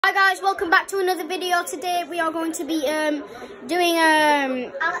Hi guys, welcome back to another video. Today we are going to be doing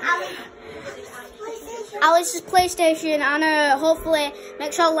Alisters PlayStation, and hopefully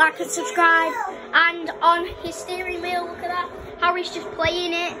make sure to like and subscribe. And on his steering wheel, look at that, Harry's just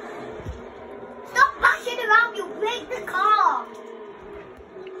playing it. Stop bashing around, you break the car.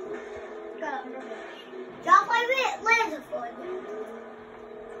 Don't play with laser for me.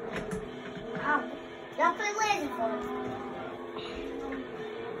 Don't play laser for me.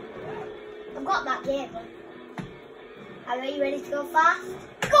 I've got that game. Are you ready to go fast?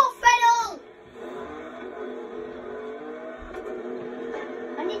 Go, Fennel!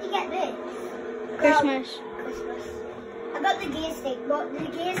 When did you get this? Christmas. Christmas. I got the gear stick, but the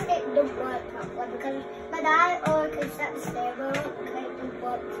gear stick don't work properly because my dad can set the stereo up and it don't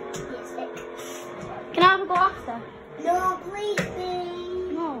work the gear stick. Can I have a go after? No, please,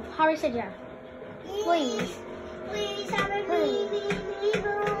 please. No, Harry said yeah. Please. Please, Harry, please.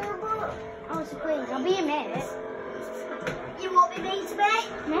 Oh, so please, I'll be a mate. You want me to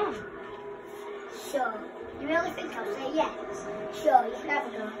be? No. Sure. You really think I'll say yes? Sure, you can have a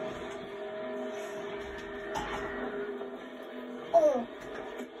go. Oh.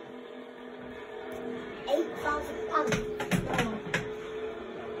 £8,000. Oh.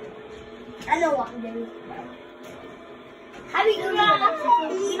 I know what I'm doing. Harry, you're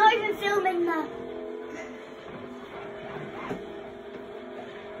not even filming that.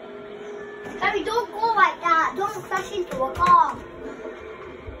 Harry, don't go like that. Don't crash into a car.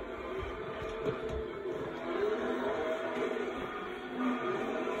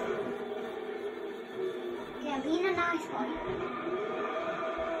 Yeah, being a nice one.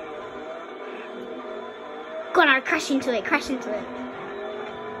 Go on, crash into it, crash into it.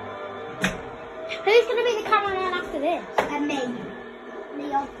 Who's going to be the cameraman after this? Me.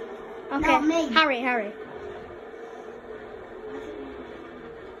 Leo. Okay, No, me. Harry.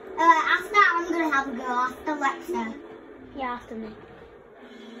 After that, I'm going to have a go. After Lexa. Yeah, after me.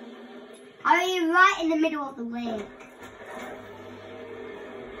 Harry, you're right in the middle of the lake.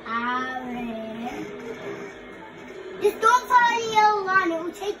 Harry. Just don't follow the yellow line. It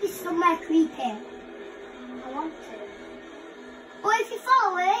will take you somewhere creepy. I want to. But if you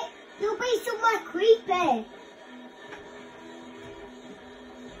follow it, you'll be somewhere creepy.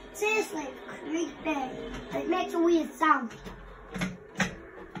 Seriously, it's creepy. It makes a weird sound.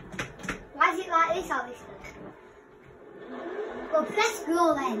 Why is it like this, Alistair? Well, press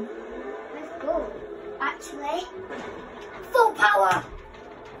go then. Let's go. Actually, full power.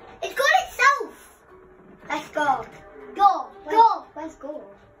 It's got itself. Let's go. Go. Let's go.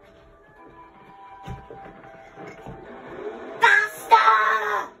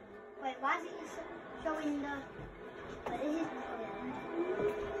 Faster! Wait, why is it showing the... What is it?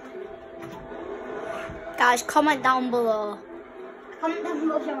 Guys, comment down below. Comment down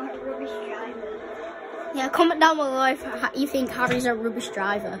below if you're a rubbish driver. Yeah, comment down below if you think Harry's a rubbish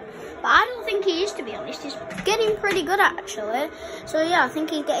driver. But I don't think he is, to be honest. He's getting pretty good actually. So yeah, I think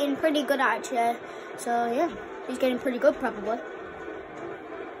he's getting pretty good actually. So yeah, he's getting pretty good probably.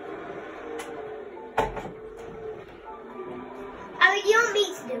 I mean, you don't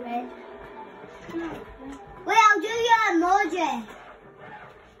need to do it. No. Wait, I'll do your emoji.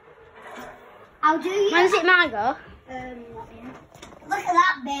 I'll do your... When's it my go? Look at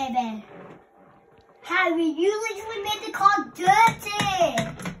that, baby. Harry, you literally made the car dirty.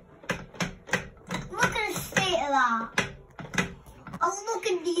 Look at the state of that. Oh, look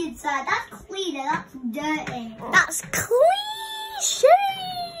at the inside. That's cleaner. That's dirty. That's clean shit.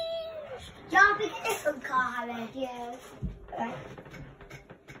 Do you want to pick a different car, Harry? Yes. Right.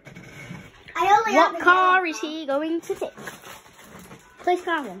 What car is he going to take? Please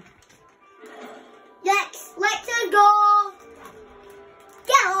car one. Let's go.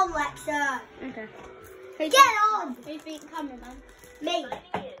 Get on, Lexa. Okay. Get on. Who's being cameraman? Me.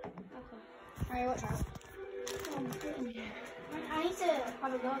 Okay. Alright, watch out. I need to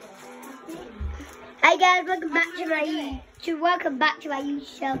have a go. Hi guys, welcome back to my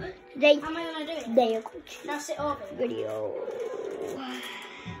YouTube show. Today, How am I gonna do it? Day of Now sit over. video.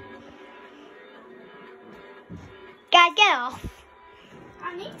 Guys, get off. I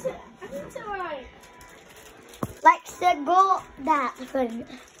need to like. Lexa, go that thing.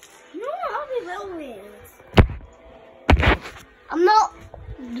 No, I'll be well with. I'm not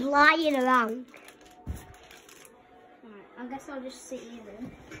lying around. Alright, I guess I'll just sit here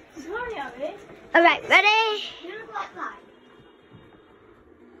then. Sorry, Abby. Alright, ready? You look like that.